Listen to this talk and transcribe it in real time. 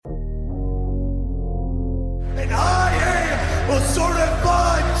a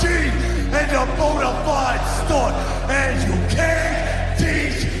certified G and a bona fide stunt, and you can't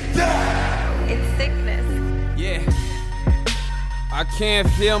teach that. It's sickness. Yeah. I can't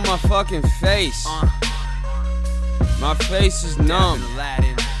feel my fucking face. My face is numb. Dabbin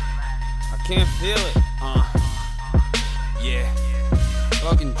Aladdin. I can't feel it. Yeah.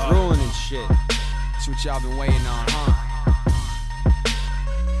 Fucking drooling and shit. That's what y'all been waiting on, huh?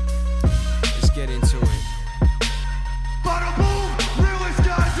 Let's get into it. Bada boom, realest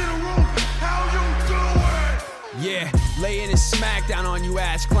guys in the room, how you doing? Yeah, laying a smackdown on you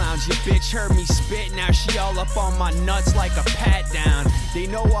ass clowns. Your bitch heard me spit, now she all up on my nuts like a pat down. They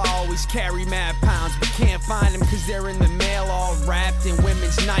know I always carry mad pounds, but can't find them cause they're in the mail all wrapped in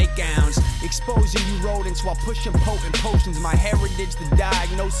women's nightgowns. Exposing you rodents while pushing potent potions. My heritage, the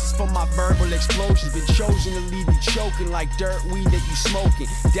diagnosis for my verbal explosions. Been chosen to leave you choking like dirt weed that you smoking.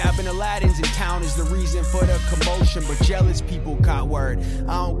 Dabbin Aladdin's in town is the reason for the commotion, but jealous people caught word.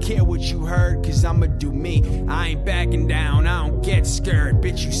 I don't care what you heard cause I'ma do me. I ain't backing down, I don't get scared.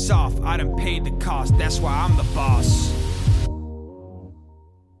 Bitch, you soft, I done paid the cost, that's why I'm the boss.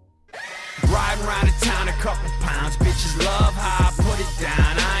 Riding around the town a couple pounds. Bitches love how I put it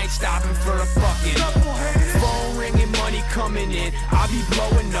down. I ain't stopping for a fucking phone ringing, money coming in. I'll be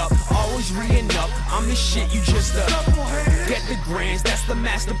blowing up, always re-ing up. I'm the shit, you just get the grands, that's the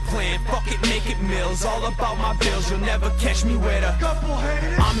master plan. Fuck it, make it mills, all about my bills. You'll never catch me with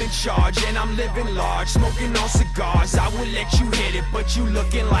I'm in charge and I'm living large. Smoking on cigars, I will let you hit it, but you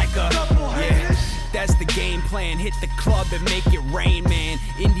looking like a yeah. That's the game plan, hit the club and make it rain, man.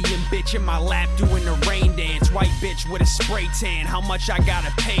 Indian bitch in my lap doing the rain dance. White bitch with a spray tan, how much I gotta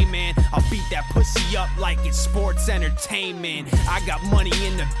pay, man? I'll beat that pussy up like it's sports entertainment. I got money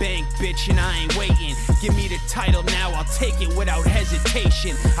in the bank, bitch, and I ain't waiting. Give me the title now, I'll take it without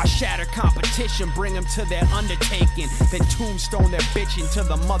hesitation. I shatter competition, bring them to their undertaking. Then tombstone their bitch into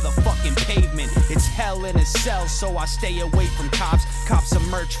the motherfucking pavement. It's hell in a cell, so I stay away from cops. Cops some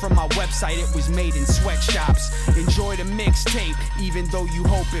merch from my website, it was made in sweatshops. Enjoy the mixtape, even though you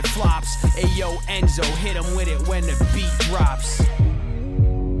hope it flops. Ayo Enzo, hit him with it when the beat drops.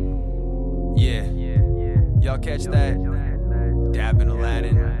 Yeah, y'all catch that? Dabbin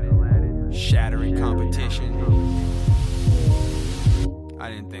Aladdin, shattering competition.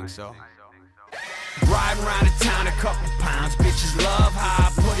 I didn't think so. Riding around the town a couple pounds. Bitches love how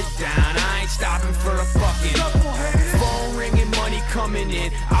I put it down. I ain't stopping for a fucking phone ringing, money coming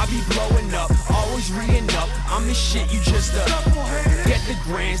in. I'll be blowing up, always re-ing up. I'm the shit, you just get the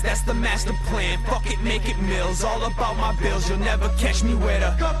grands, that's the master plan. Fuck it, make it mills, all about my bills. You'll never catch me with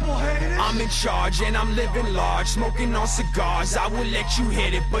I'm in charge and I'm living large. Smoking on cigars, I will let you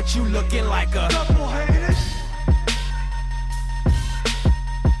hit it, but you looking like a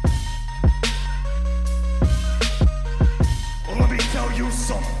Let me tell you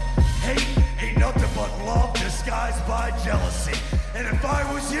something. Hate ain't nothing but love disguised by jealousy. And if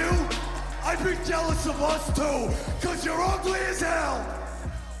I was you, I'd be jealous of us too, cause you're ugly as hell.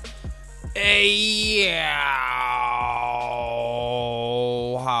 Hey,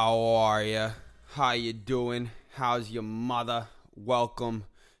 how are ya? How you doing? How's your mother? Welcome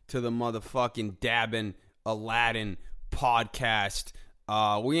to the motherfucking Dabbin Aladdin podcast.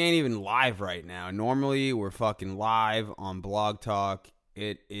 We ain't even live right now. Normally, we're fucking live on Blog Talk.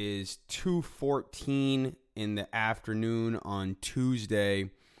 It is 2:14 in the afternoon on Tuesday.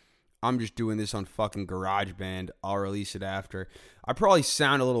 I'm just doing this on fucking GarageBand. I'll release it after. I probably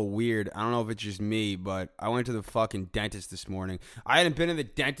sound a little weird. I don't know if it's just me, but I went to the fucking dentist this morning. I hadn't been to the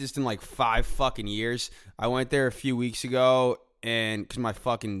dentist in like 5 fucking years. I went there a few weeks ago, and because my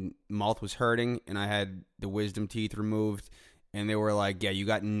fucking mouth was hurting, and I had the wisdom teeth removed. And they were like, yeah, you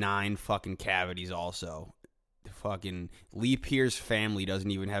got 9 fucking cavities also. The fucking Lee Pierce family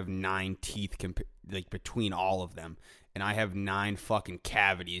doesn't even have 9 teeth like between all of them. And I have 9 fucking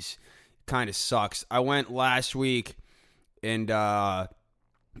cavities. Kind of sucks. I went last week and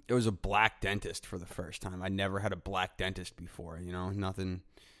it was a black dentist for the first time. I never had a black dentist before, nothing,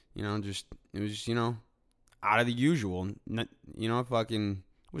 it was just, out of the usual. Fucking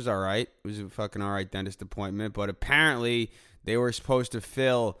it was all right. It was a fucking all right dentist appointment, but apparently they were supposed to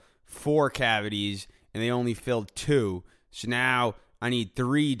fill 4 cavities, and they only filled 2. So now I need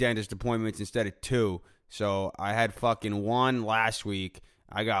 3 dentist appointments instead of 2. So I had fucking 1 last week.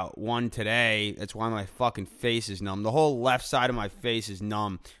 I got 1 today. That's why my fucking face is numb. The whole left side of my face is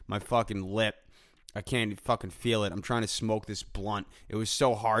numb. My fucking lip. I can't fucking feel it. I'm trying to smoke this blunt. It was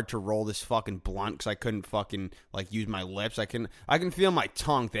so hard to roll this fucking blunt because I couldn't fucking like use my lips. I can feel my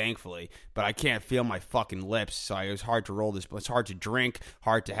tongue, thankfully, but I can't feel my fucking lips. So it was hard to roll this. It's hard to drink,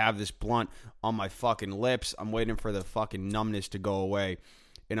 hard to have this blunt on my fucking lips. I'm waiting for the fucking numbness to go away,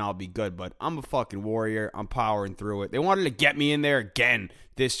 and I'll be good. But I'm a fucking warrior. I'm powering through it. They wanted to get me in there again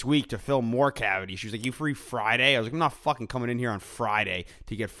this week to fill more cavities. She was like, you free Friday? I was like, I'm not fucking coming in here on Friday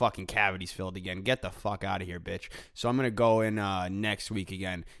to get fucking cavities filled again. Get the fuck out of here, bitch. So I'm going to go in next week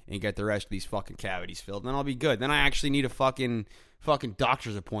again and get the rest of these fucking cavities filled. Then I'll be good. Then I actually need a fucking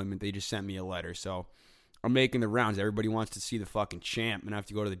doctor's appointment. They just sent me a letter. So I'm making the rounds. Everybody wants to see the fucking champ. And I have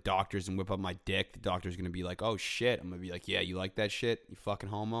to go to the doctors and whip up my dick. The doctor's going to be like, oh, shit. I'm going to be like, yeah, you like that shit? You fucking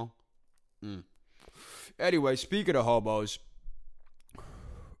homo? Anyway, speaking of hobos,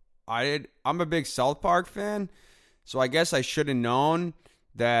 I'm a big South Park fan, so I guess I should have known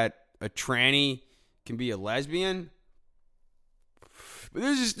that a tranny can be a lesbian. But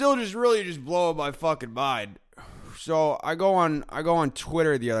this is still just really just blowing my fucking mind. So I go on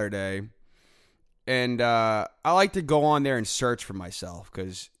Twitter the other day, and I like to go on there and search for myself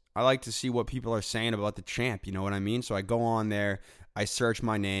because I like to see what people are saying about the champ. You know what I mean? So I go on there, I search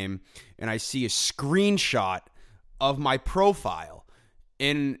my name, and I see a screenshot of my profile,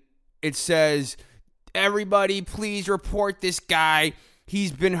 and it says, everybody please report this guy.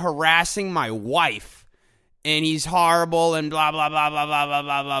 He's been harassing my wife, and he's horrible, and blah, blah, blah, blah, blah, blah,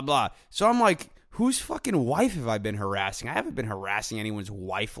 blah, blah, blah. So I'm like, whose fucking wife have I been harassing? I haven't been harassing anyone's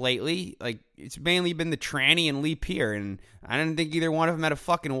wife lately. Like, it's mainly been the tranny and Lee Peer, and I didn't think either one of them had a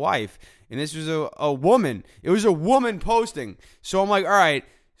fucking wife. And this was a woman. It was a woman posting. So I'm like, all right,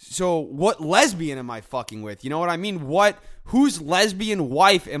 so what lesbian am I fucking with? You know what I mean? Whose lesbian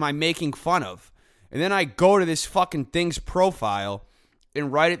wife am I making fun of? And then I go to this fucking thing's profile,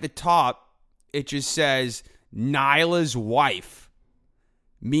 and right at the top, it just says Nyla's wife,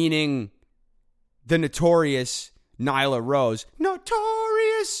 meaning the notorious Nyla Rose.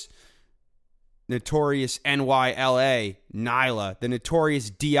 Notorious NYLA, Nyla. The notorious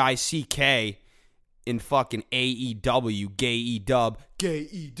DICK in fucking AEW, gay E-dub, gay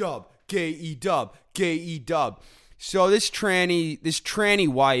E-dub, gay E-dub, gay E-dub. So this tranny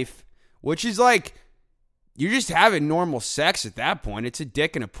wife, which is like, you're just having normal sex at that point. It's a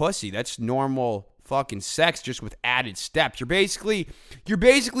dick and a pussy. That's normal fucking sex, just with added steps. You're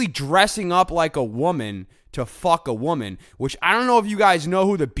basically dressing up like a woman to fuck a woman, which I don't know if you guys know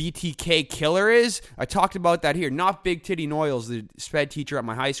who the BTK killer is. I talked about that here. Not Big Titty Noyles, the sped teacher at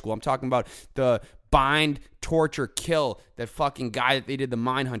my high school. I'm talking about the bind, torture, kill, that fucking guy that they did the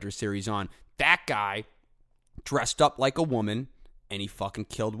Mindhunter series on. That guy dressed up like a woman, and he fucking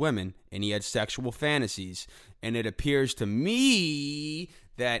killed women, and he had sexual fantasies. And it appears to me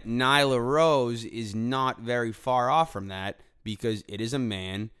that Nyla Rose is not very far off from that, because it is a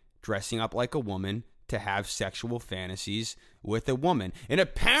man dressing up like a woman to have sexual fantasies with a woman. And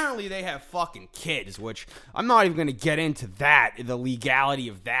apparently they have fucking kids, which I'm not even going to get into that, the legality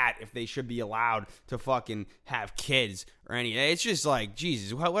of that, if they should be allowed to fucking have kids or anything. It's just like,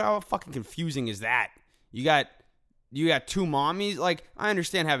 Jesus, how fucking confusing is that? You got two mommies? Like, I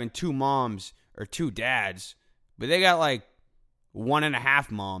understand having two moms or two dads, but they got like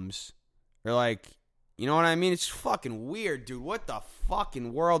 1.5 moms. Or like, you know what I mean? It's fucking weird, dude. What the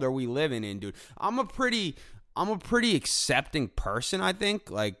fucking world are we living in, dude? I'm a pretty accepting person, I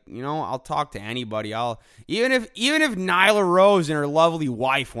think. Like, you know, I'll talk to anybody. Even if Nyla Rose and her lovely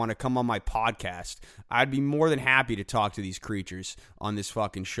wife want to come on my podcast, I'd be more than happy to talk to these creatures on this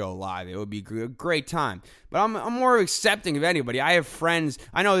fucking show live. It would be a great time. But I'm more accepting of anybody. I have friends.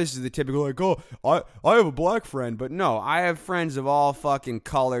 I know this is the typical, like, oh, I have a black friend. But no, I have friends of all fucking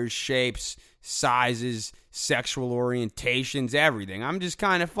colors, shapes, sizes, sexual orientations, everything. I'm just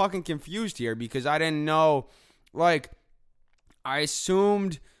kind of fucking confused here because I didn't know. Like, I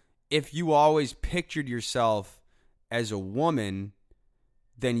assumed if you always pictured yourself as a woman,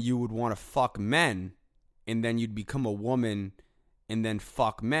 then you would want to fuck men, and then you'd become a woman and then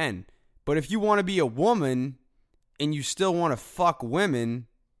fuck men. But if you want to be a woman and you still want to fuck women,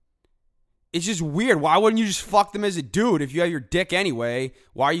 it's just weird. Why wouldn't you just fuck them as a dude if you have your dick anyway?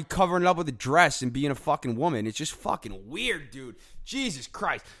 Why are you covering it up with a dress and being a fucking woman? It's just fucking weird, dude. Jesus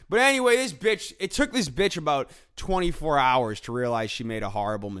Christ. But anyway, it took this bitch about 24 hours to realize she made a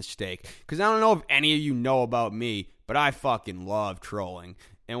horrible mistake. Because I don't know if any of you know about me, but I fucking love trolling.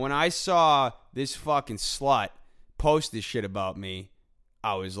 And when I saw this fucking slut post this shit about me,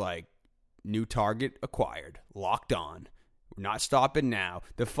 I was like, new target acquired. Locked on. not stopping now.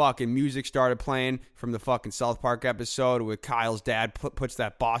 The fucking music started playing from the fucking South Park episode where Kyle's dad puts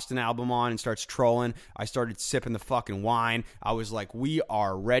that Boston album on and starts trolling. I started sipping the fucking wine. I was like, we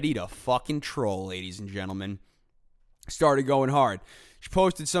are ready to fucking troll, ladies and gentlemen. Started going hard. She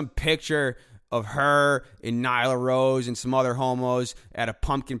posted some picture of her and Nyla Rose and some other homos at a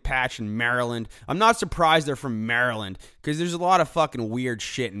pumpkin patch in Maryland. I'm not surprised they're from Maryland because there's a lot of fucking weird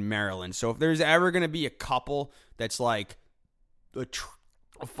shit in Maryland. So if there's ever going to be a couple that's like a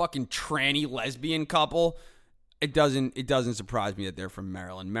fucking tranny lesbian couple, it doesn't surprise me that they're from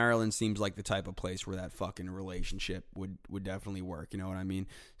Maryland. Maryland seems like the type of place where that fucking relationship would definitely work. You know what I mean?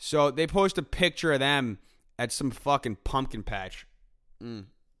 So they post a picture of them at some fucking pumpkin patch.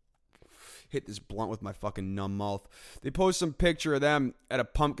 Hit this blunt with my fucking numb mouth. They post some picture of them at a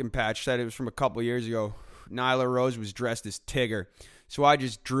pumpkin patch. Said it was from a couple years ago. Nyla Rose was dressed as Tigger. So I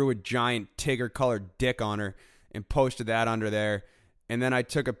just drew a giant Tigger-colored dick on her and posted that under there. And then I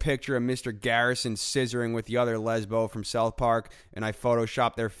took a picture of Mr. Garrison scissoring with the other lesbo from South Park, and I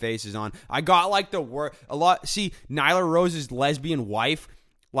photoshopped their faces on. I got like the word a lot. See, Nyla Rose's lesbian wife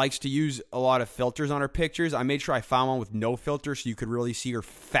likes to use a lot of filters on her pictures. I made sure I found one with no filter so you could really see her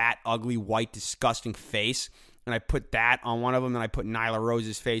fat, ugly, white, disgusting face. And I put that on one of them, and I put Nyla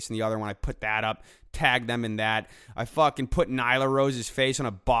Rose's face in the other one. I put that up, tagged them in that. I fucking put Nyla Rose's face on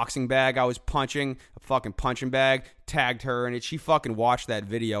a boxing bag I was punching, a fucking punching bag, tagged her in it. She fucking watched that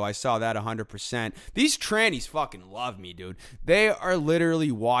video. I saw that 100%. These trannies fucking love me, dude. They are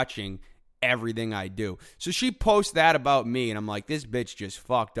literally watching everything I do. So she posts that about me, and I'm like, this bitch just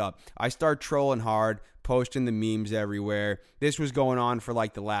fucked up. I start trolling hard, posting the memes everywhere. This was going on for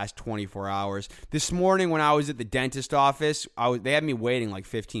like the last 24 hours. This morning when I was at the dentist office, they had me waiting like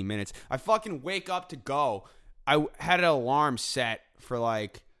 15 minutes. I fucking wake up to go. I had an alarm set for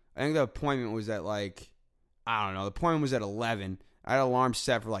like, I think the appointment was at like, I don't know, the appointment was at 11. I had an alarm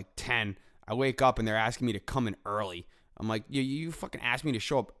set for like 10. I wake up and they're asking me to come in early. I'm like, you fucking asked me to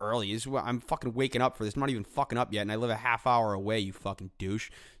show up early. I'm fucking waking up for this. I'm not even fucking up yet, and I live a half hour away, you fucking douche.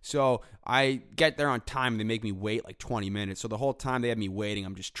 So I get there on time, and they make me wait like 20 minutes. So the whole time they had me waiting,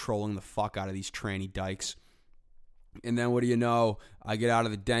 I'm just trolling the fuck out of these tranny dykes. And then what do you know? I get out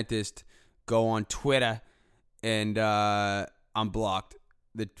of the dentist, go on Twitter, and I'm blocked.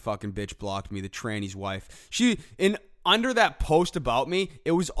 The fucking bitch blocked me, the tranny's wife. Under that post about me,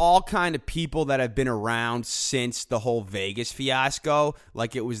 it was all kind of people that have been around since the whole Vegas fiasco.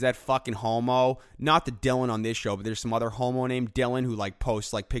 Like, it was that fucking homo. Not the Dylan on this show, but there's some other homo named Dylan who, like,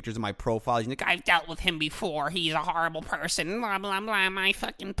 posts, like, pictures of my profile. He's like, I've dealt with him before. He's a horrible person. Blah, blah, blah. My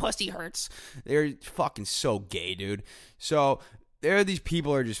fucking pussy hurts. They're fucking so gay, dude. So, there are these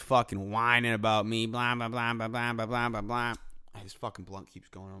people who are just fucking whining about me. Blah, blah, blah, blah, blah, blah, blah, blah, blah. This fucking blunt keeps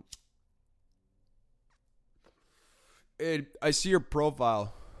going up. I see her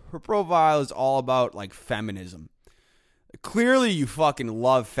profile. Her profile is all about, like, feminism. Clearly you fucking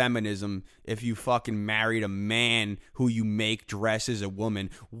love feminism if you fucking married a man who you make dress as a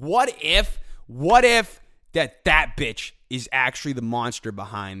woman. What if that bitch is actually the monster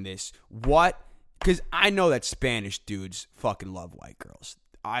behind this? What? Because I know that Spanish dudes fucking love white girls.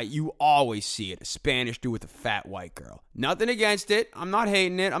 You always see it. A Spanish dude with a fat white girl. Nothing against it. I'm not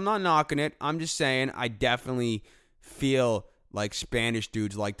hating it. I'm not knocking it. I'm just saying I definitely feel like Spanish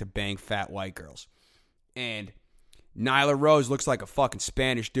dudes like to bang fat white girls. And Nyla Rose looks like a fucking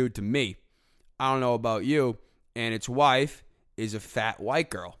Spanish dude to me. I don't know about you. And its wife is a fat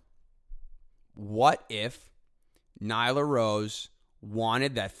white girl. What if Nyla Rose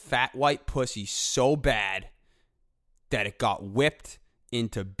wanted that fat white pussy so bad that it got whipped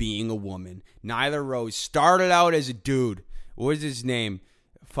into being a woman? Nyla Rose started out as a dude. What was his name?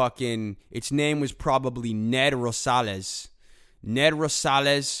 Its name was probably Ned Rosales. Ned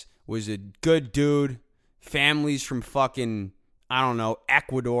Rosales was a good dude. Family's from fucking, I don't know,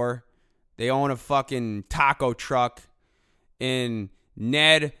 Ecuador. They own a fucking taco truck. And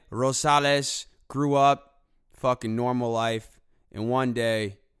Ned Rosales grew up, fucking normal life. And one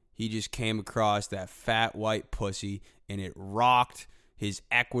day, he just came across that fat white pussy, and it rocked his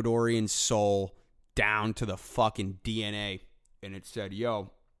Ecuadorian soul down to the fucking DNA. And it said, yo,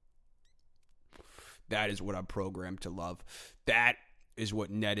 that is what I'm programmed to love. That is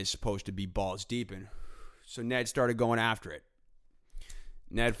what Ned is supposed to be balls deep in. So Ned started going after it.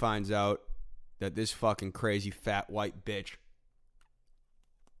 Ned finds out that this fucking crazy fat white bitch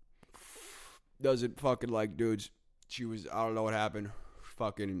doesn't fucking like dudes. I don't know what happened.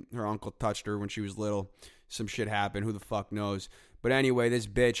 Fucking, her uncle touched her when she was little. Some shit happened. Who the fuck knows? But anyway, this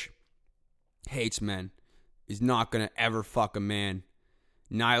bitch hates men. Is not going to ever fuck a man.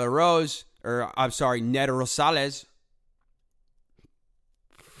 Ned Rosales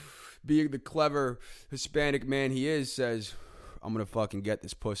being the clever Hispanic man he is, says, I'm going to fucking get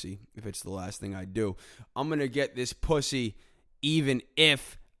this pussy if it's the last thing I do. I'm going to get this pussy even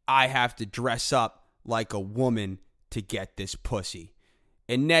if I have to dress up like a woman to get this pussy.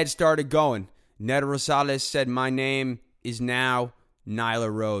 And Ned started going. Ned Rosales said, my name is now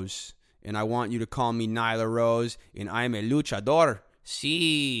Nyla Rose. And I want you to call me Nyla Rose. And I'm a luchador.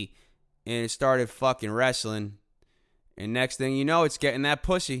 Sí. And it started fucking wrestling. And next thing you know, it's getting that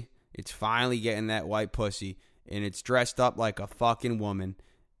pussy. It's finally getting that white pussy. And it's dressed up like a fucking woman.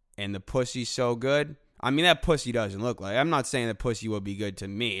 And the pussy's so good. I mean, that pussy doesn't look like... I'm not saying that pussy would be good to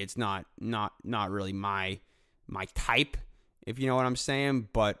me. It's not really my type, if you know what I'm saying.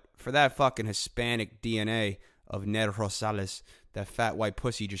 But for that fucking Hispanic DNA of Ned Rosales, that fat white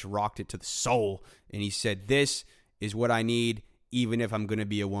pussy just rocked it to the soul. And he said, this is what I need, even if I'm going to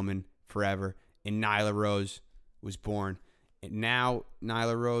be a woman forever. And Nyla Rose was born. And now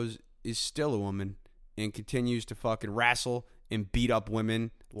Nyla Rose is still a woman and continues to fucking wrestle and beat up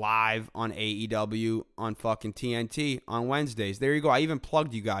women live on AEW on fucking TNT on Wednesdays. There you go. I even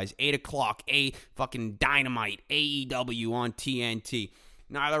plugged you guys. 8 o'clock, fucking Dynamite, AEW on TNT.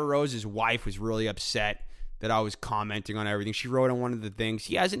 Nyla Rose's wife was really upset that I was commenting on everything. She wrote on one of the things,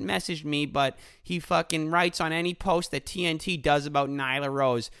 he hasn't messaged me, but he fucking writes on any post that TNT does about Nyla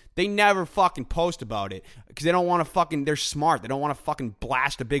Rose. They never fucking post about it because they don't want to fucking, they're smart. They don't want to fucking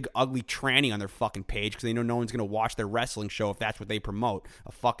blast a big ugly tranny on their fucking page because they know no one's going to watch their wrestling show if that's what they promote,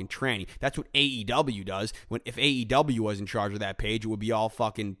 a fucking tranny. That's what AEW does. If AEW was in charge of that page, it would be all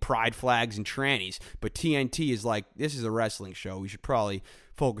fucking pride flags and trannies. But TNT is like, this is a wrestling show. We should probably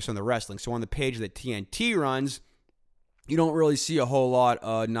focus on the wrestling. So on the page that TNT runs, you don't really see a whole lot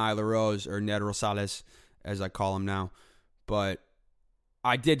of Nyla Rose or Ned Rosales, as I call him now. But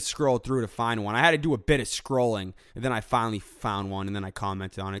I did scroll through to find one. I had to do a bit of scrolling, and then I finally found one, and then I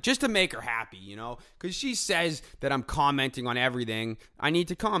commented on it just to make her happy, you know? Because she says that I'm commenting on everything. I need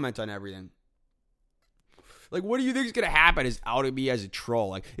to comment on everything. Like, what do you think is going to happen is outed me as a troll?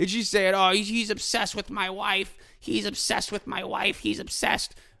 Like, did she say it? Oh, he's obsessed with my wife. He's obsessed with my wife. He's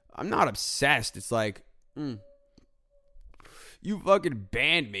obsessed. I'm not obsessed. It's like, you fucking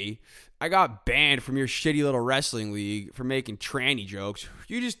banned me. I got banned from your shitty little wrestling league for making tranny jokes.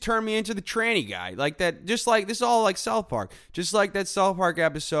 You just turned me into the tranny guy. Like that, just like, this is all like South Park. Just like that South Park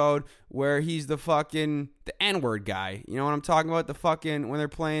episode where he's the N-word guy. You know what I'm talking about? The fucking, when they're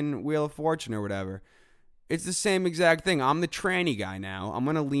playing Wheel of Fortune or whatever. It's the same exact thing. I'm the tranny guy now. I'm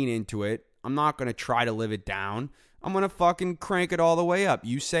going to lean into it. I'm not going to try to live it down. I'm going to fucking crank it all the way up.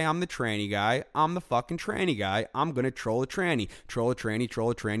 You say I'm the tranny guy. I'm the fucking tranny guy. I'm going to troll a tranny. Troll a tranny,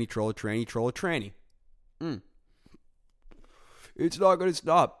 troll a tranny, troll a tranny, troll a tranny. It's not going to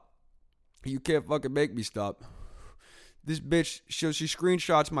stop. You can't fucking make me stop. This bitch, she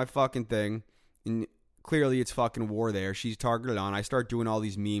screenshots my fucking thing, and clearly it's fucking war there. She's targeted on. I start doing all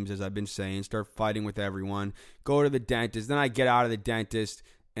these memes, as I've been saying, start fighting with everyone, go to the dentist. Then I get out of the dentist,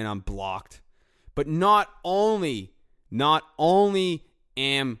 and I'm blocked. But not only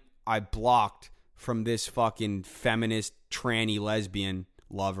am I blocked from this fucking feminist, tranny, lesbian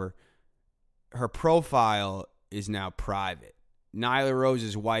lover, her profile is now private. Nyla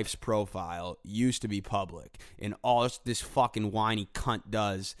Rose's wife's profile used to be public, and all this fucking whiny cunt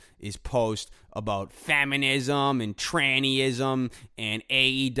does is post about feminism and trannyism and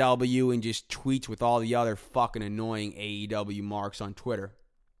AEW and just tweets with all the other fucking annoying AEW marks on Twitter.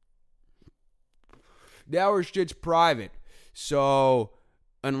 Now her shit's private, so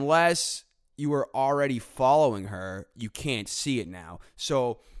unless you were already following her, you can't see it now.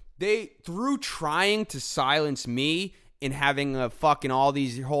 So they, through trying to silence me and having a fucking all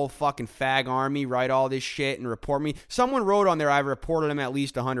these whole fucking fag army write all this shit and report me. Someone wrote on there I've reported them at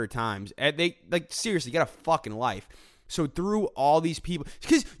least 100 times. They, like, seriously, get a fucking life. So through all these people,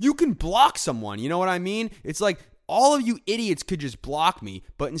 because you can block someone, you know what I mean? It's like, all of you idiots could just block me,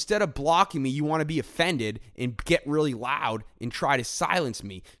 but instead of blocking me, you want to be offended and get really loud and try to silence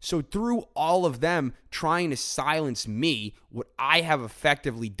me. So through all of them trying to silence me, what I have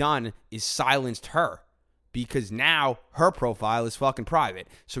effectively done is silenced her. Because now her profile is fucking private.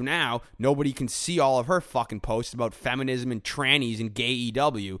 So now nobody can see all of her fucking posts about feminism and trannies and gay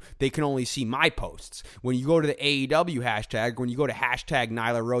EW. They can only see my posts. When you go to the AEW hashtag, when you go to hashtag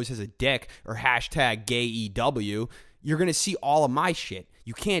Nyla Rose has a dick or hashtag gay EW, you're going to see all of my shit.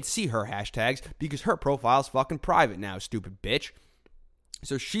 You can't see her hashtags because her profile is fucking private now, stupid bitch.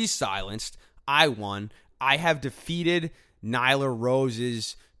 So she's silenced. I won. I have defeated Nyla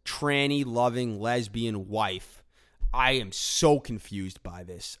Rose's tranny-loving lesbian wife. I am so confused by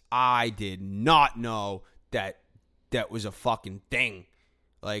this. I did not know that was a fucking thing.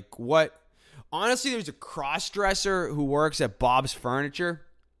 Like, what? Honestly, there's a cross-dresser who works at Bob's Furniture.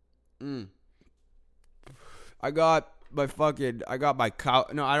 I got my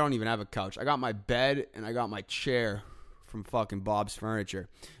couch. No, I don't even have a couch. I got my bed and I got my chair from fucking Bob's Furniture.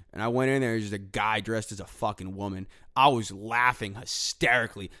 And I went in there, there's just a guy dressed as a fucking woman. I was laughing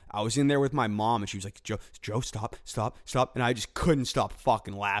hysterically. I was in there with my mom, and she was like, Joe, stop. And I just couldn't stop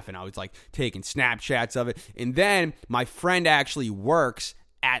fucking laughing. I was like taking Snapchats of it. And then my friend actually works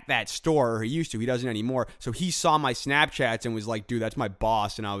at that store, or he used to. He doesn't anymore. So he saw my Snapchats and was like, dude, that's my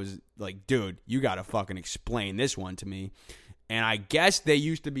boss. And I was like, dude, you got to fucking explain this one to me. And I guess they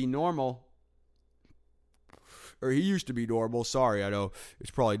used to be normal. Or he used to be normal. Sorry, I know it's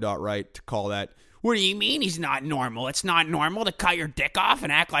probably not right to call that. What do you mean he's not normal? It's not normal to cut your dick off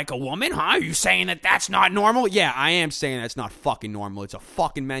and act like a woman, huh? Are you saying that that's not normal? Yeah, I am saying that's not fucking normal. It's a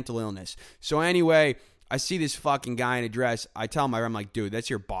fucking mental illness. So anyway, I see this fucking guy in a dress. I tell him, I'm like, dude,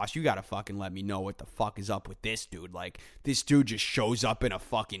 that's your boss. You gotta fucking let me know what the fuck is up with this dude. Like, this dude just shows up in a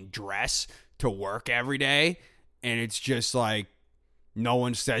fucking dress to work every day, and it's just like, no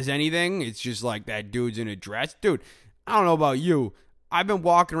one says anything. It's just like that dude's in a dress. Dude, I don't know about you. I've been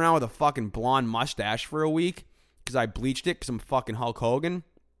walking around with a fucking blonde mustache for a week because I bleached it because I'm fucking Hulk Hogan.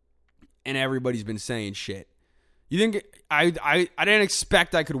 And everybody's been saying shit. You think I didn't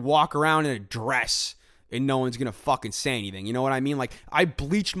expect I could walk around in a dress and no one's going to fucking say anything. You know what I mean? Like, I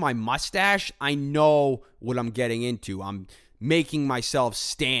bleached my mustache. I know what I'm getting into. I'm making myself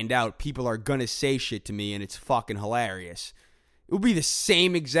stand out. People are going to say shit to me and it's fucking hilarious. It would be the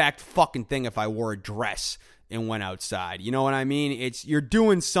same exact fucking thing if I wore a dress and went outside. You know what I mean? You're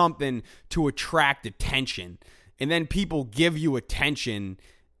doing something to attract attention, and then people give you attention,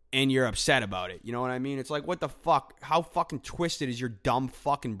 and you're upset about it. You know what I mean? It's like, what the fuck? How fucking twisted is your dumb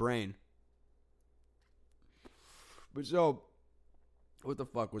fucking brain? But so, what the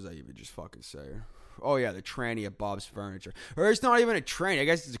fuck was I even just fucking saying? Oh, yeah, the tranny at Bob's Furniture. Or it's not even a tranny. I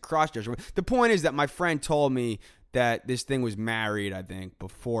guess it's a cross-dresser. The point is that my friend told me that this thing was married, I think,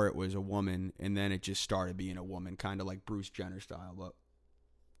 before it was a woman, and then it just started being a woman, kind of like Bruce Jenner style. But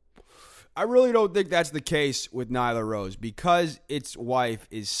I really don't think that's the case with Nyla Rose, because its wife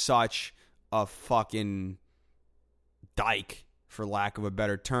is such a fucking dyke, for lack of a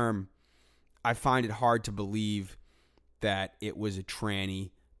better term. I find it hard to believe that it was a tranny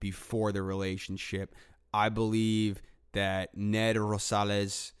before the relationship. I believe that Ned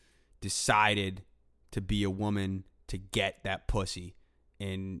Rosales decided to be a woman to get that pussy,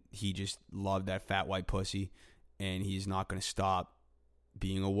 and he just loved that fat white pussy, and he's not going to stop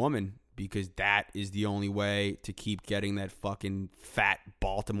being a woman, because that is the only way to keep getting that fucking fat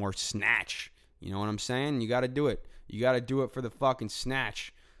Baltimore snatch. You know what I'm saying? You got to do it. You got to do it for the fucking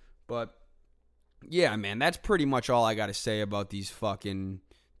snatch. But yeah, man, that's pretty much all I got to say about these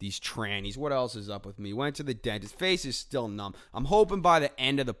trannies. What else is up with me? Went to the dentist. Face is still numb. I'm hoping by the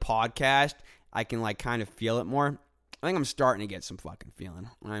end of the podcast I can, like, kind of feel it more. I think I'm starting to get some fucking feeling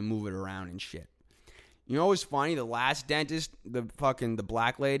when I move it around and shit. You know what's funny? The last dentist, the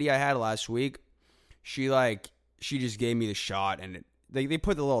black lady I had last week, she just gave me the shot, and they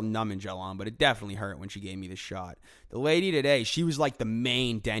put the little numbing gel on, but it definitely hurt when she gave me the shot. The lady today, she was like the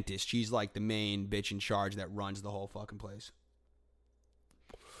main dentist. She's like the main bitch in charge that runs the whole fucking place.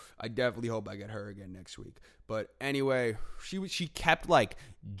 I definitely hope I get her again next week. But anyway, she kept like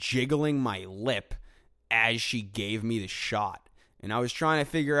jiggling my lip as she gave me the shot. And I was trying to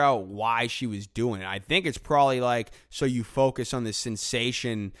figure out why she was doing it. I think it's probably like so you focus on the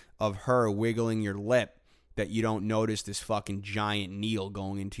sensation of her wiggling your lip that you don't notice this fucking giant needle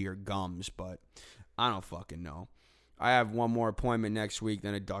going into your gums. But I don't fucking know. I have one more appointment next week,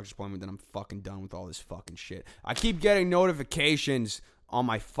 then a doctor's appointment, then I'm fucking done with all this fucking shit. I keep getting notifications on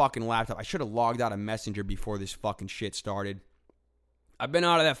my fucking laptop. I should have logged out of Messenger before this fucking shit started. I've been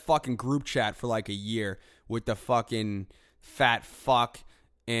out of that fucking group chat for like a year with the fucking fat fuck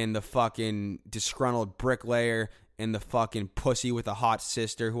and the fucking disgruntled bricklayer and the fucking pussy with a hot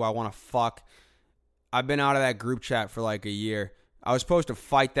sister who I want to fuck. I've been out of that group chat for like a year. I was supposed to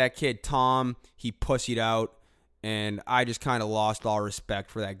fight that kid, Tom. He pussied out. And I just kind of lost all respect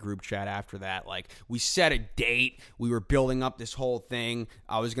for that group chat after that. Like, we set a date. We were building up this whole thing.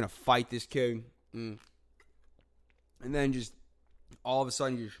 I was going to fight this kid. And then just all of a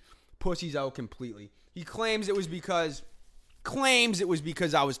sudden, just pussies out completely. He claims it was because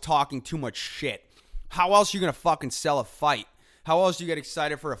I was talking too much shit. How else are you going to fucking sell a fight? How else do you get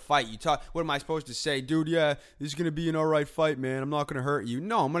excited for a fight? What am I supposed to say? Dude, yeah, this is going to be an all right fight, man. I'm not going to hurt you.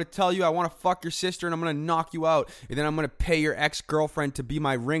 No, I'm going to tell you I want to fuck your sister and I'm going to knock you out. And then I'm going to pay your ex-girlfriend to be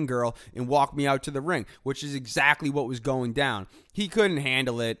my ring girl and walk me out to the ring, which is exactly what was going down. He couldn't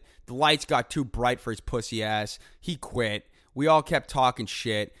handle it. The lights got too bright for his pussy ass. He quit. We all kept talking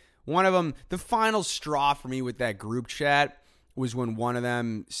shit. One of them, the final straw for me with that group chat was when one of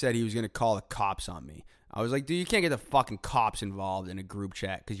them said he was going to call the cops on me. I was like, dude, you can't get the fucking cops involved in a group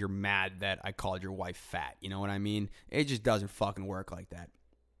chat because you're mad that I called your wife fat. You know what I mean? It just doesn't fucking work like that.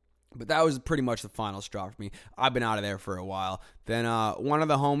 But that was pretty much the final straw for me. I've been out of there for a while. Then one of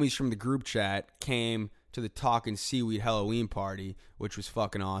the homies from the group chat came to the Talkin' Seaweed Halloween party, which was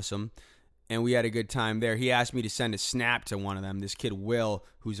fucking awesome. And we had a good time there. He asked me to send a snap to one of them. This kid, Will,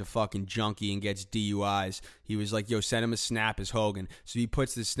 who's a fucking junkie and gets DUIs. He was like, yo, send him a snap as Hogan. So he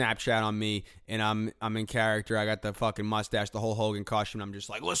puts the Snapchat on me, and I'm in character. I got the fucking mustache, the whole Hogan costume. I'm just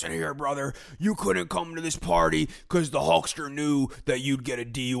like, listen here, brother. You couldn't come to this party because the Hulkster knew that you'd get a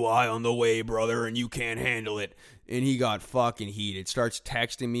DUI on the way, brother, and you can't handle it. And he got fucking heated. Starts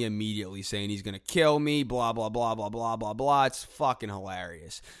texting me immediately saying he's going to kill me, blah, blah, blah, blah, blah, blah, blah. It's fucking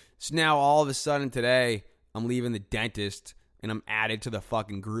hilarious. So now all of a sudden today, I'm leaving the dentist and I'm added to the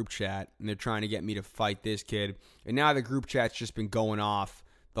fucking group chat and they're trying to get me to fight this kid. And now the group chat's just been going off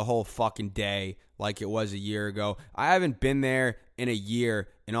the whole fucking day like it was a year ago. I haven't been there in a year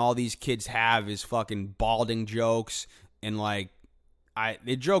and all these kids have is fucking balding jokes and like,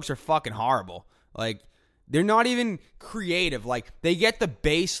 the jokes are fucking horrible. Like, they're not even creative. Like, they get the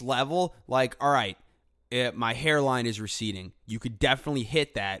base level, like, all right, my hairline is receding. You could definitely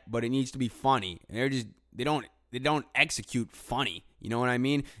hit that, but it needs to be funny. And they don't execute funny. You know what I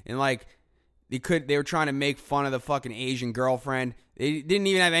mean? And like they were trying to make fun of the fucking Asian girlfriend. They didn't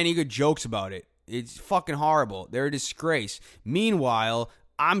even have any good jokes about it. It's fucking horrible. They're a disgrace. Meanwhile,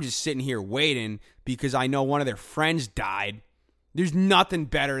 I'm just sitting here waiting because I know one of their friends died. There's nothing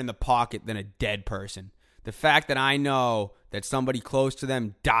better in the pocket than a dead person. The fact that I know that somebody close to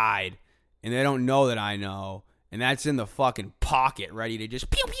them died and they don't know that I know, and that's in the fucking pocket, ready to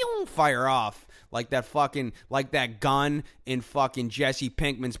just pew pew fire off like that gun in fucking Jesse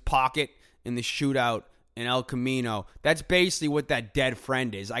Pinkman's pocket in the shootout in El Camino. That's basically what that dead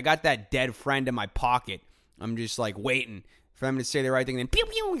friend is. I got that dead friend in my pocket. I'm just like waiting for them to say the right thing, and then pew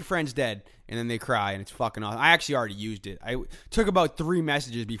pew, your friend's dead, and then they cry, and it's fucking awesome. I actually already used it. I took about 3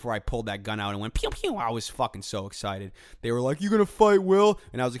 messages before I pulled that gun out and went pew pew. I was fucking so excited. They were like, "You gonna fight Will?"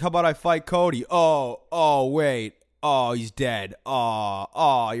 And I was like, "How about I fight Cody?" Oh, wait. Oh, he's dead.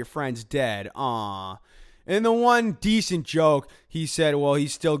 Oh, your friend's dead. And the one decent joke, he said, "Well,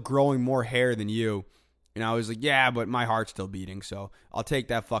 he's still growing more hair than you." And I was like, yeah, but my heart's still beating, so I'll take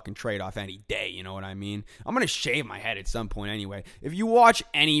that fucking trade-off any day, you know what I mean? I'm going to shave my head at some point anyway. If you watch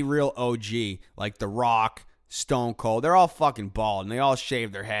any real OG, like The Rock, Stone Cold, they're all fucking bald, and they all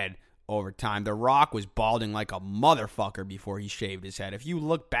shave their head over time. The Rock was balding like a motherfucker before he shaved his head. If you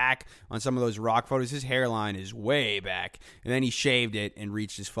look back on some of those Rock photos, his hairline is way back, and then he shaved it and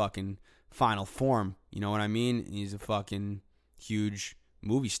reached his fucking final form, you know what I mean? He's a fucking huge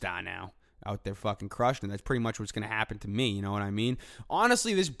movie star now. Out there fucking crushing it. That's pretty much what's going to happen to me, you know what I mean?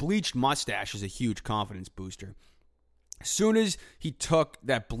 Honestly, this bleached mustache is a huge confidence booster. As soon as he took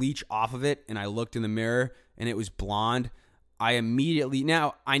that bleach off of it and I looked in the mirror and it was blonde, I immediately...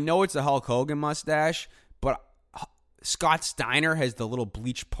 Now, I know it's a Hulk Hogan mustache, but Scott Steiner has the little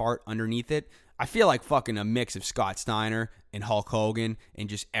bleach part underneath it. I feel like fucking a mix of Scott Steiner and Hulk Hogan and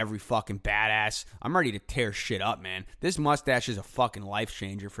just every fucking badass. I'm ready to tear shit up, man. This mustache is a fucking life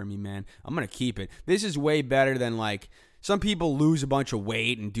changer for me, man. I'm going to keep it. This is way better than like some people lose a bunch of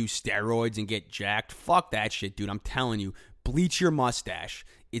weight and do steroids and get jacked. Fuck that shit, dude. I'm telling you. Bleach your mustache.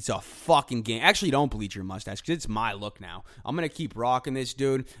 It's a fucking game. Actually, don't bleach your mustache because it's my look now. I'm going to keep rocking this,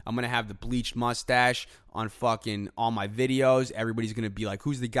 dude. I'm going to have the bleached mustache on fucking all my videos. Everybody's going to be like,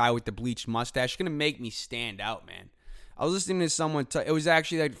 who's the guy with the bleached mustache? It's going to make me stand out, man. I was listening to someone, it was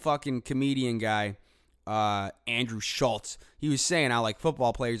actually that fucking comedian guy, Andrew Schultz. He was saying how like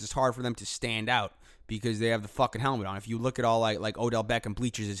football players, it's hard for them to stand out because they have the fucking helmet on. If you look at all like Odell Beckham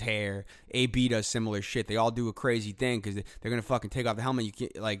bleaches his hair, AB does similar shit. They all do a crazy thing because they're gonna fucking take off the helmet. You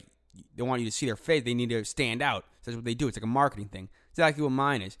can't, like, they want you to see their face. They need to stand out. So that's what they do. It's like a marketing thing. It's exactly what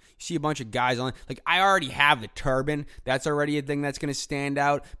mine is. You see a bunch of guys on, like, I already have the turban. That's already a thing that's gonna stand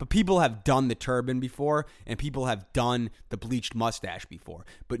out. But people have done the turban before, and people have done the bleached mustache before.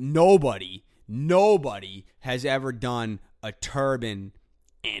 But nobody has ever done a turban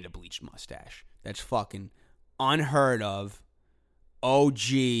and a bleached mustache. That's fucking unheard of.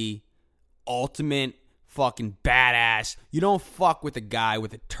 OG, ultimate fucking badass. You don't fuck with a guy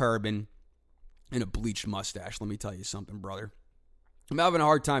with a turban and a bleached mustache. Let me tell you something, brother. I'm having a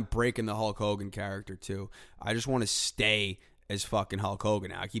hard time breaking the Hulk Hogan character, too. I just want to stay as fucking Hulk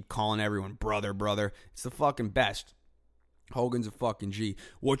Hogan now. I keep calling everyone brother, brother. It's the fucking best. Hogan's a fucking G.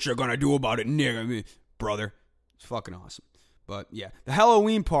 What you gonna do about it, nigga? Brother. It's fucking awesome. But, yeah. The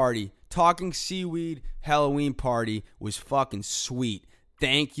Halloween party, Talking Seaweed Halloween party was fucking sweet.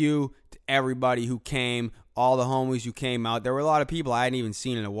 Thank you to everybody who came, all the homies who came out. There were a lot of people I hadn't even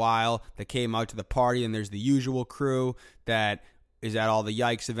seen in a while that came out to the party, and there's the usual crew that is at all the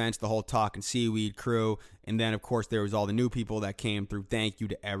Yikes events, the whole Talking Seaweed crew, and then, of course, there was all the new people that came through. Thank you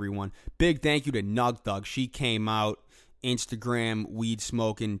to everyone. Big thank you to Nug Thug. She came out, Instagram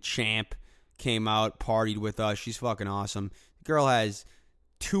weed-smoking champ, came out, partied with us. She's fucking awesome. The girl has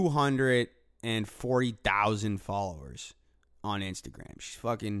 240,000 followers on Instagram. She's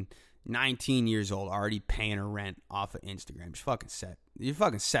fucking 19 years old, already paying her rent off of Instagram. She's fucking set. You're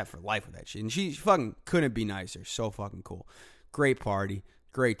fucking set for life with that shit. And she fucking couldn't be nicer. So fucking cool. Great party.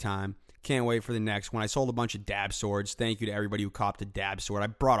 Great time. Can't wait for the next one. I sold a bunch of dab swords. Thank you to everybody who copped a dab sword. I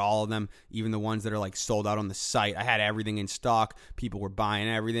brought all of them, even the ones that are like sold out on the site. I had everything in stock. People were buying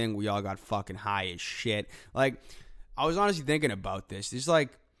everything. We all got fucking high as shit. Like, I was honestly thinking about this. It's like,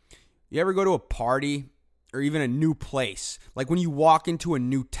 you ever go to a party or even a new place? Like when you walk into a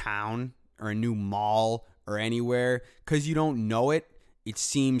new town or a new mall or anywhere, because you don't know it, it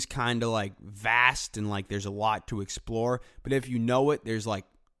seems kind of like vast and like there's a lot to explore. But if you know it, there's like,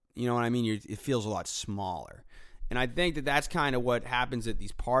 you know what I mean? It feels a lot smaller. And I think that that's kind of what happens at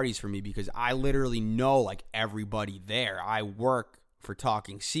these parties for me, because I literally know like everybody there. I work for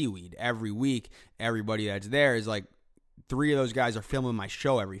Talking Seaweed. Every week, everybody that's there is like, 3 of those guys are filming my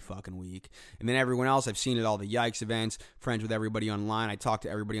show every fucking week. And then everyone else I've seen at all the Yikes events, friends with everybody online. I talk to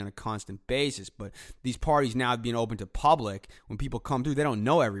everybody on a constant basis. But these parties now being open to public, when people come through, they don't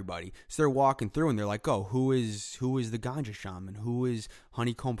know everybody. So they're walking through and they're like, oh, who is the ganja shaman? Who is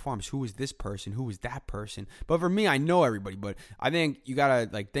Honeycomb Farms? Who is this person? Who is that person? But for me, I know everybody. But I think you got to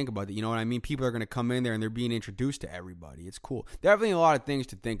like think about it. You know what I mean? People are going to come in there and they're being introduced to everybody. It's cool. Definitely a lot of things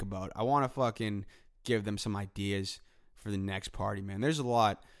to think about. I want to fucking give them some ideas for the next party, man. There's a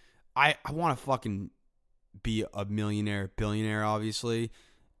lot. I want to fucking be a millionaire, billionaire, obviously.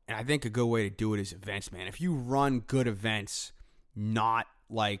 And I think a good way to do it is events, man. If you run good events, not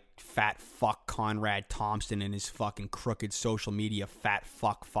like fat fuck Conrad Thompson and his fucking crooked social media fat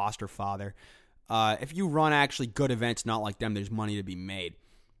fuck foster father. If you run actually good events, not like them, there's money to be made.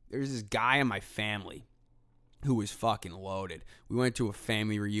 There's this guy in my family who was fucking loaded. We went to a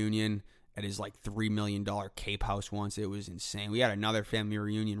family reunion at his like $3 million Cape House once. It was insane. We had another family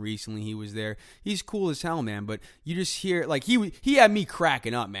reunion recently. He was there. He's cool as hell, man. But you just hear like he had me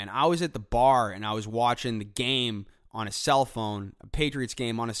cracking up, man. I was at the bar and I was watching the game on a cell phone, a Patriots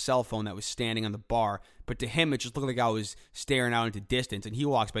game on a cell phone that was standing on the bar. But to him, it just looked like I was staring out into distance. And he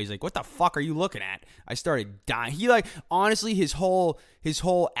walks by. He's like, "What the fuck are you looking at?" I started dying. He like honestly, his whole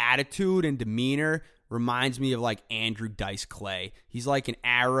attitude and demeanor reminds me of like Andrew Dice Clay. He's like an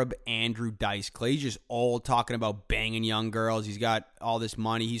Arab Andrew Dice Clay. He's just old, talking about banging young girls. He's got all this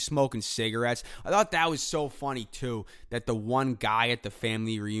money. He's smoking cigarettes. I thought that was so funny too, that the one guy at the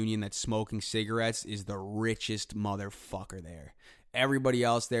family reunion that's smoking cigarettes is the richest motherfucker there. Everybody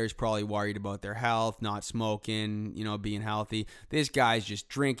else there is probably worried about their health, not smoking, you know, being healthy. This guy's just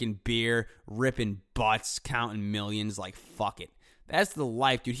drinking beer, ripping butts, counting millions. Like, fuck it. That's the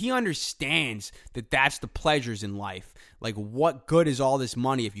life, dude. He understands that that's the pleasures in life. Like, what good is all this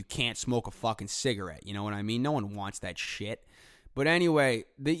money if you can't smoke a fucking cigarette? You know what I mean? No one wants that shit. But anyway,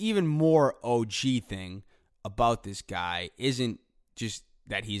 the even more OG thing about this guy isn't just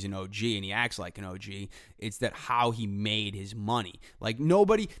that he's an OG and he acts like an OG. It's that how he made his money. Like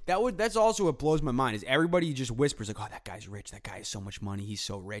nobody, that's also what blows my mind is everybody just whispers like, oh, that guy's rich. That guy has so much money. He's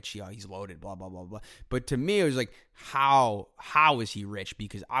so rich. Yeah, he's loaded, blah, blah, blah, blah. But to me, it was like, how is he rich?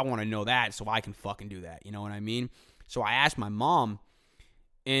 Because I want to know that so I can fucking do that. You know what I mean? So I asked my mom,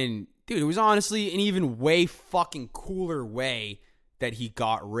 and dude, it was honestly an even way fucking cooler way that he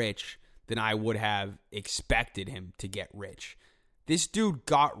got rich than I would have expected him to get rich. This dude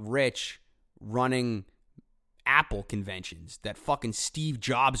got rich running Apple conventions that fucking Steve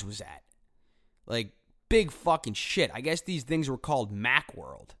Jobs was at. Like, big fucking shit. I guess these things were called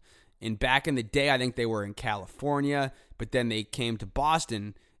Macworld. And back in the day, I think they were in California, but then they came to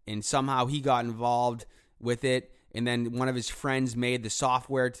Boston, and somehow he got involved with it. And then one of his friends made the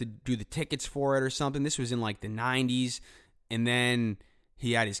software to do the tickets for it or something. This was in like the 90s. And then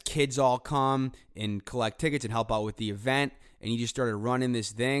he had his kids all come and collect tickets and help out with the event. And he just started running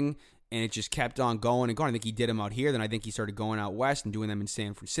this thing. And it just kept on going and going. I think he did them out here. Then I think he started going out west and doing them in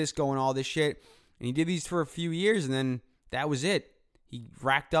San Francisco and all this shit. And he did these for a few years, and then that was it. He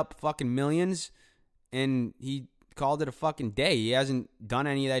racked up fucking millions, and he called it a fucking day. He hasn't done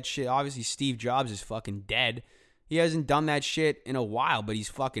any of that shit. Obviously, Steve Jobs is fucking dead. He hasn't done that shit in a while, but he's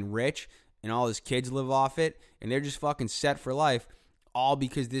fucking rich, and all his kids live off it, and they're just fucking set for life, all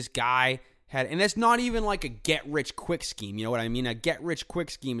because this guy had, and that's not even like a get-rich-quick scheme, you know what I mean? A get-rich-quick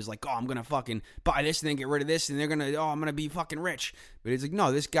scheme is like, oh, I'm going to fucking buy this and then get rid of this, and they're going to, I'm going to be fucking rich. But it's like,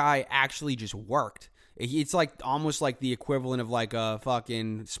 no, this guy actually just worked. It's like almost like the equivalent of like a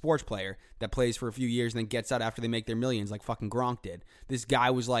fucking sports player that plays for a few years and then gets out after they make their millions, like fucking Gronk did. This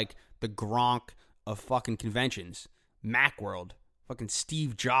guy was like the Gronk of fucking conventions. Macworld. Fucking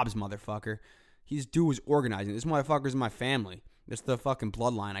Steve Jobs, motherfucker. His dude was organizing. This motherfucker's in my family. That's the fucking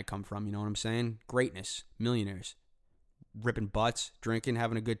bloodline I come from, you know what I'm saying? Greatness. Millionaires. Ripping butts, drinking,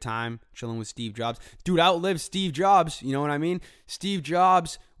 having a good time, chilling with Steve Jobs. Dude outlived Steve Jobs, you know what I mean? Steve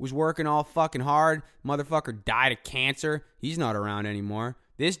Jobs was working all fucking hard. Motherfucker died of cancer. He's not around anymore.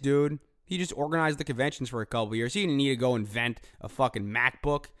 This dude, he just organized the conventions for a couple years. He didn't need to go invent a fucking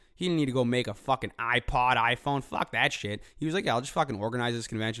MacBook. He didn't need to go make a fucking iPod, iPhone. Fuck that shit. He was like, yeah, I'll just fucking organize this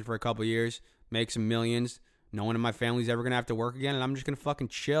convention for a couple years, make some millions. No one in my family's ever going to have to work again, and I'm just going to fucking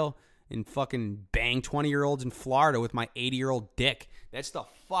chill and fucking bang 20-year-olds in Florida with my 80-year-old dick. That's the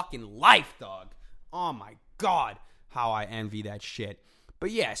fucking life, dog. Oh, my God, how I envy that shit.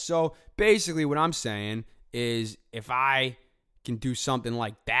 But, yeah, so basically what I'm saying is if I can do something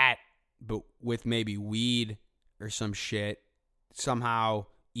like that, but with maybe weed or some shit, somehow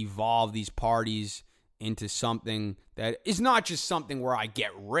evolve these parties into something that is not just something where I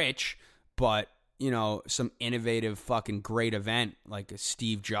get rich, but you know, some innovative fucking great event like a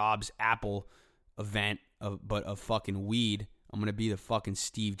Steve Jobs Apple event, but of fucking weed. I'm going to be the fucking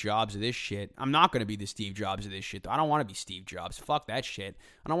Steve Jobs of this shit. I'm not going to be the Steve Jobs of this shit, though. I don't want to be Steve Jobs. Fuck that shit.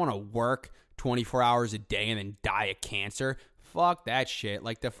 I don't want to work 24 hours a day and then die of cancer. Fuck that shit.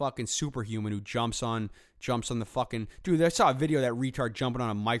 Like the fucking superhuman who jumps on the fucking... Dude, I saw a video of that retard jumping on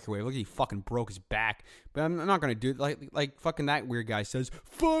a microwave. Look, he fucking broke his back. But I'm not going to do it. Like fucking that weird guy says,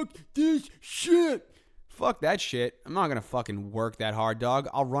 fuck this shit. Fuck that shit. I'm not going to fucking work that hard, dog.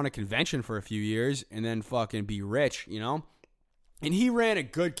 I'll run a convention for a few years and then fucking be rich, you know? And he ran a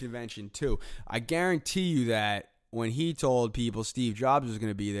good convention, too. I guarantee you that when he told people Steve Jobs was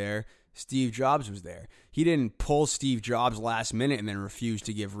going to be there, Steve Jobs was there. He didn't pull Steve Jobs last minute and then refuse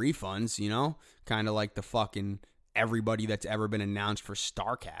to give refunds, you know? Kind of like the fucking everybody that's ever been announced for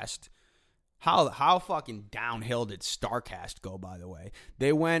StarCast. How fucking downhill did StarCast go, by the way?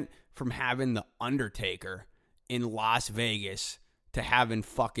 They went from having The Undertaker in Las Vegas to having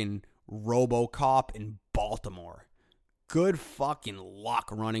fucking RoboCop in Baltimore. Good fucking luck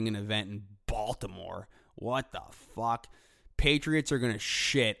running an event in Baltimore. What the fuck? Patriots are going to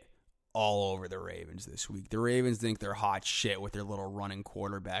shit all over the Ravens this week. The Ravens think they're hot shit with their little running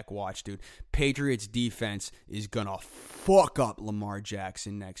quarterback. Watch, dude. Patriots defense is going to fuck up Lamar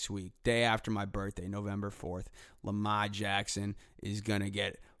Jackson next week. Day after my birthday, November 4th. Lamar Jackson is going to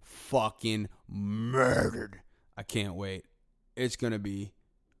get fucking murdered. I can't wait. It's going to be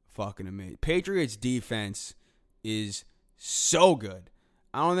fucking amazing. Patriots defense is so good.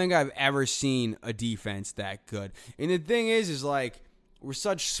 I don't think I've ever seen a defense that good. And the thing is like, we're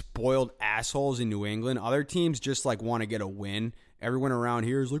such spoiled assholes in New England. Other teams just like want to get a win. Everyone around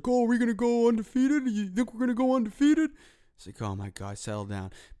here is like, oh, are we going to go undefeated? You think we're going to go undefeated? It's like, oh my God, settle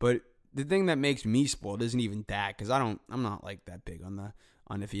down. But the thing that makes me spoiled isn't even that, because I'm not like that big on the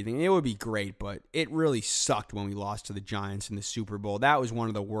undefeated thing. It would be great, but it really sucked when we lost to the Giants in the Super Bowl. That was one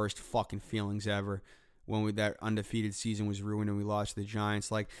of the worst fucking feelings ever. When that undefeated season was ruined and we lost to the Giants.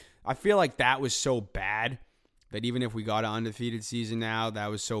 Like, I feel like that was so bad that even if we got an undefeated season now, that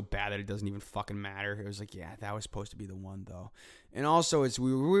was so bad that it doesn't even fucking matter. It was like, yeah, that was supposed to be the one, though. And also,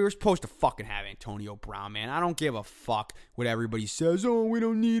 we were supposed to fucking have Antonio Brown, man. I don't give a fuck what everybody says. Oh, we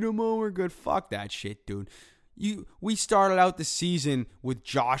don't need him. Oh, we're good. Fuck that shit, dude. We started out the season with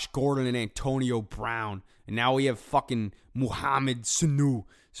Josh Gordon and Antonio Brown, and now we have fucking Mohamed Sanu,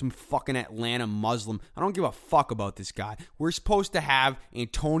 some fucking Atlanta Muslim. I don't give a fuck about this guy. We're supposed to have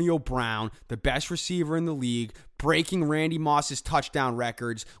Antonio Brown, the best receiver in the league, breaking Randy Moss's touchdown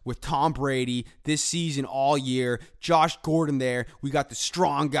records with Tom Brady this season all year. Josh Gordon there. We got the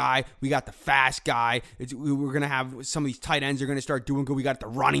strong guy. We got the fast guy. We're going to have some of these tight ends are going to start doing good. We got the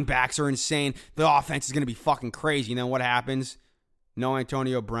running backs are insane. The offense is going to be fucking crazy. And then what happens? No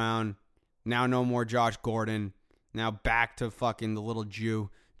Antonio Brown. Now no more Josh Gordon. Now back to fucking the little Jew,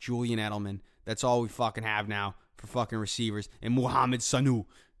 Julian Edelman. That's all we fucking have now for fucking receivers and Mohamed Sanu.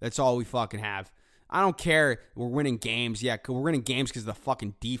 That's all we fucking have. I don't care. We're winning games. Yeah, we're winning games because of the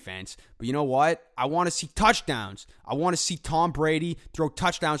fucking defense. But you know what? I want to see touchdowns. I want to see Tom Brady throw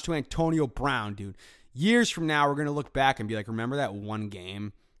touchdowns to Antonio Brown, dude. Years from now, we're going to look back and be like, remember that one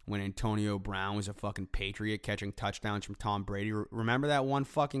game when Antonio Brown was a fucking Patriot catching touchdowns from Tom Brady? Remember that one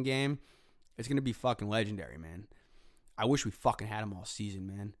fucking game? It's going to be fucking legendary, man. I wish we fucking had him all season,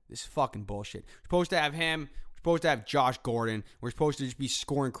 man. This is fucking bullshit. We're supposed to have him. We're supposed to have Josh Gordon. We're supposed to just be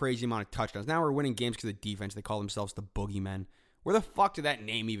scoring crazy amount of touchdowns. Now we're winning games because of the defense. They call themselves the Boogeymen. Where the fuck did that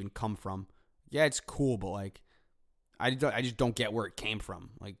name even come from? Yeah, it's cool, but like, I just don't get where it came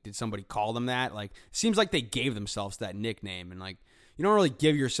from. Like, did somebody call them that? Like, it seems like they gave themselves that nickname. And like, you don't really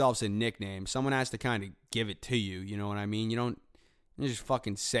give yourselves a nickname. Someone has to kind of give it to you. You know what I mean? You just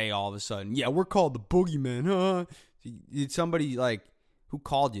fucking say all of a sudden, yeah, we're called the Boogeymen, huh? Did somebody, like, who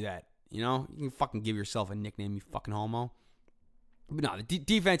called you that? You know? You can fucking give yourself a nickname, you fucking homo. But no, the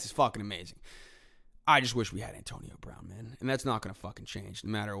defense is fucking amazing. I just wish we had Antonio Brown, man. And that's not going to fucking change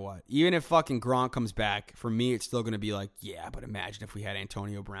no matter what. Even if fucking Gronk comes back, for me, it's still going to be like, yeah, but imagine if we had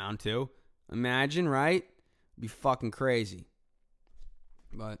Antonio Brown too. Imagine, right? It'd be fucking crazy.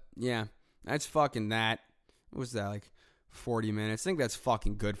 But, yeah, that's fucking that. What was that, like 40 minutes? I think that's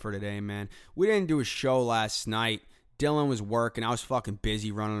fucking good for today, man. We didn't do a show last night. Dylan was working. I was fucking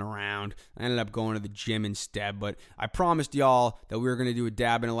busy running around. I ended up going to the gym instead. But I promised y'all that we were going to do a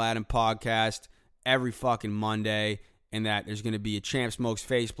Dabbin Aladdin podcast every fucking Monday, and that there's going to be a Champ Smokes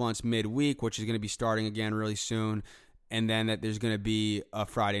Face Blunts midweek, which is going to be starting again really soon, and then that there's going to be a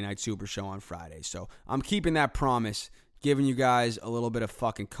Friday Night Super Show on Friday. So I'm keeping that promise, giving you guys a little bit of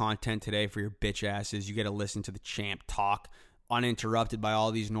fucking content today for your bitch asses. You get to listen to the Champ talk uninterrupted by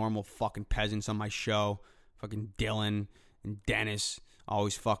all these normal fucking peasants on my show. Fucking Dylan and Dennis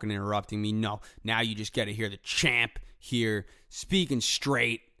always fucking interrupting me. No, now you just get to hear the Champ here speaking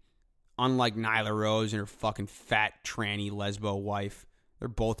straight. Unlike Nyla Rose and her fucking fat tranny lesbo wife. They're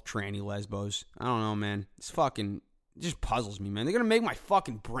both tranny lesbos. I don't know, man. It just puzzles me, man. They're going to make my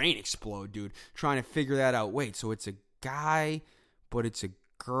fucking brain explode, dude. Trying to figure that out. Wait, so it's a guy, but it's a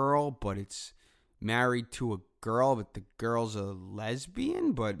girl, but it's married to a girl, but the girl's a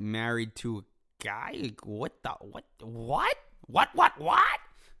lesbian, but married to a guy? Like, what? What?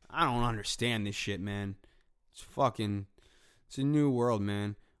 I don't understand this shit, man. It's a new world,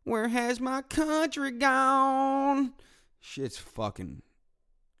 man. Where has my country gone? Shit's fucking...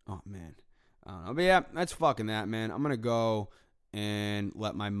 Oh, man. I don't know. But yeah, that's fucking that, man. I'm going to go and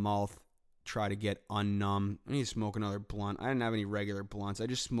let my mouth try to get unnumb. I need to smoke another blunt. I didn't have any regular blunts. I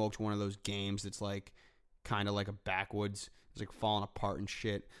just smoked one of those games that's like kind of like a backwoods. It's like falling apart and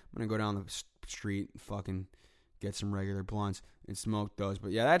shit. I'm going to go down the street and fucking get some regular blunts and smoke those.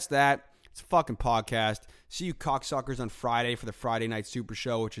 But yeah, that's that. It's a fucking podcast. See you cocksuckers on Friday for the Friday Night Super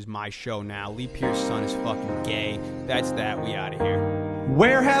Show, which is my show now. Lee Pierce's son is fucking gay. That's that. We out of here.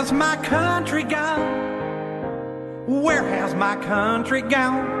 Where has my country gone? Where has my country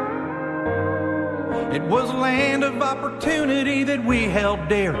gone? It was a land of opportunity that we held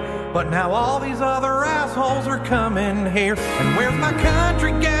dear, but now all these other assholes are coming here. And where's my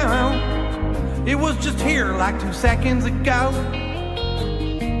country gone? It was just here like 2 seconds ago.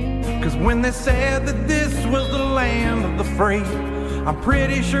 'Cause when they said that this was the land of the free, I'm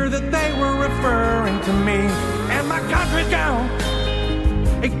pretty sure that they were referring to me. And my country's gone.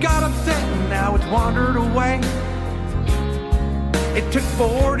 It got upset and now it's wandered away. It took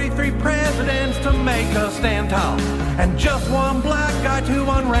 43 presidents to make us stand tall, and just one black guy to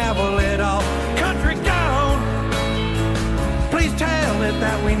unravel it all. Country gone. Please tell it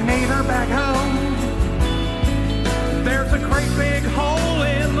that we need her back home. There's a great big hole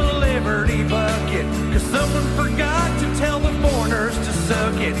in the Liberty bucket, 'cause someone forgot to tell the foreigners to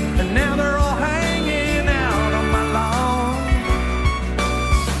suck it, and now they're all hanging out on my lawn.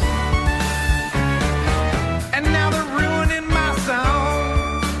 And now they're ruining my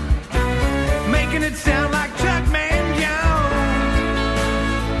song, making it sound